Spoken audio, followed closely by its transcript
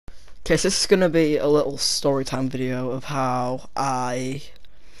Okay, so this is gonna be a little story time video of how I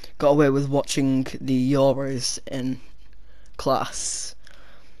got away with watching the Euros in class.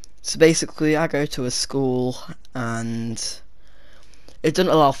 So basically, I go to a school and it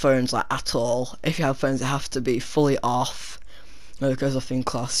doesn't allow phones like at all. If you have phones, they have to be fully off. When it goes off in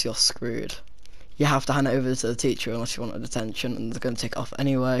class, you're screwed. You have to hand it over to the teacher unless you want detention, and they're gonna take it off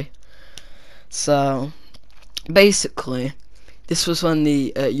anyway. So basically, this was when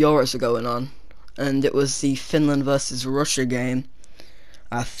the Euros were going on, and it was the Finland versus Russia game,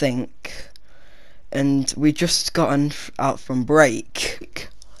 I think. And we just gotten out from break,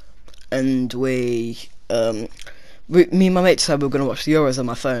 and me and my mate said we were going to watch the Euros on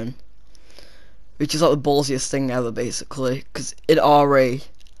my phone, which is like the ballsiest thing ever, basically, because in RE,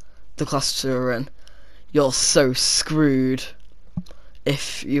 the class we were in, you're so screwed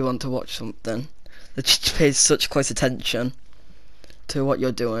if you want to watch something. The teacher pays such close attention to what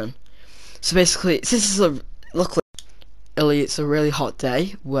you're doing. So basically, since luckily it's a really hot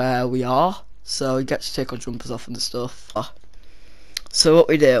day where we are, so we get to take our jumpers off and stuff. So what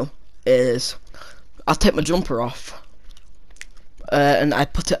we do is I'll take my jumper off and I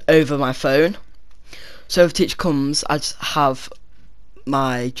put it over my phone, so if the teacher comes I just have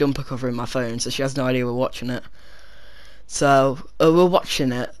my jumper covering my phone, so she has no idea we're watching it. So we're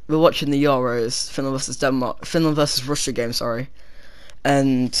watching the Euros, Finland versus Russia game, sorry,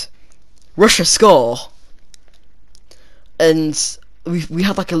 and Russia score, and we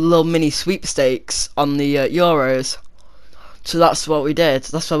had like a little mini sweepstakes on the Euros, so that's what we did.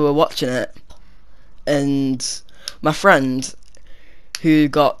 That's why we were watching it, and my friend who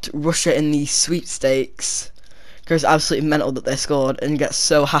got Russia in the sweepstakes goes absolutely mental that they scored and gets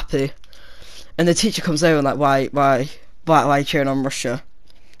so happy, and the teacher comes over and like, why are you cheering on Russia?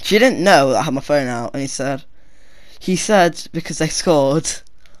 She didn't know that I had my phone out, and he said because they scored.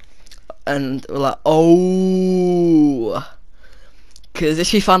 And we're like, oh, because if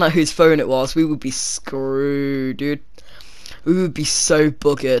she found out whose phone it was, we would be screwed, dude. We would be so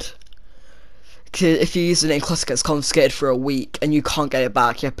buggered. Because if you use it in class, it gets confiscated for a week, and you can't get it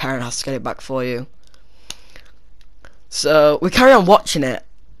back. Your parent has to get it back for you. So we carry on watching it,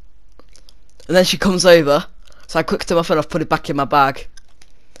 and then she comes over. So I quickly turn my phone off, put it back in my bag,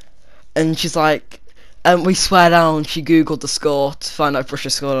 and she's like, we swear down she googled the score to find out if Russia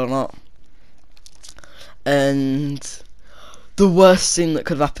scored or not. And the worst thing that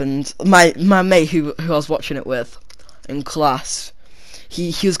could have happened, my mate who I was watching it with in class,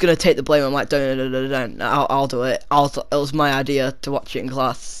 he was gonna take the blame. I'm like, don't, I'll do it. It was my idea to watch it in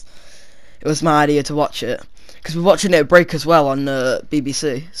class. It was my idea to watch it because we're watching it at break as well on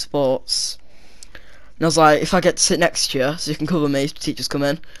BBC Sports. And I was like, if I get to sit next to you, so you can cover me, if teachers come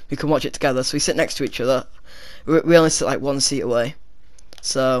in, we can watch it together. So we sit next to each other. We only sit like one seat away,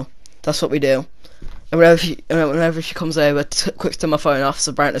 so that's what we do. And whenever she comes over, quick turn my phone off so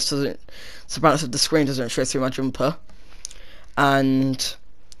the brightness of the screen doesn't show through my jumper. And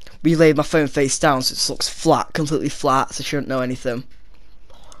we laid my phone face down so it looks flat, completely flat, so she don't know anything.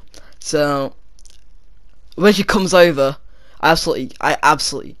 So when she comes over, I'm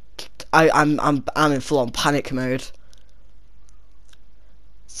in full on panic mode.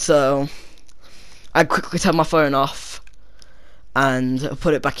 So I quickly turn my phone off and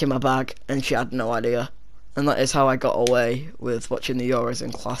put it back in my bag, and she had no idea. And that is how I got away with watching the Euros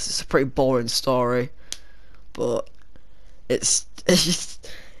in class. It's a pretty boring story, but it's just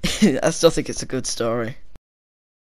I still think it's a good story.